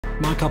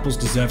My couples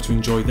deserve to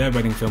enjoy their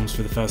wedding films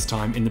for the first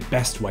time in the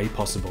best way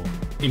possible.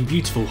 In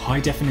beautiful high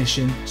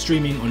definition,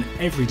 streaming on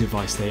every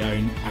device they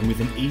own, and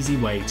with an easy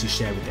way to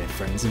share with their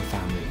friends and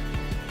family.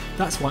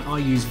 That's why I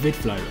use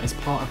VidFlow as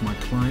part of my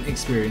client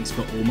experience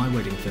for all my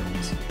wedding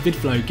films.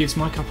 VidFlow gives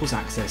my couples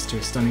access to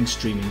a stunning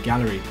streaming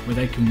gallery where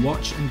they can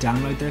watch and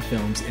download their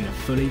films in a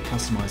fully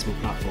customizable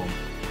platform.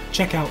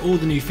 Check out all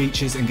the new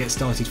features and get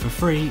started for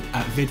free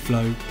at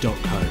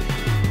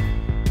vidflow.co.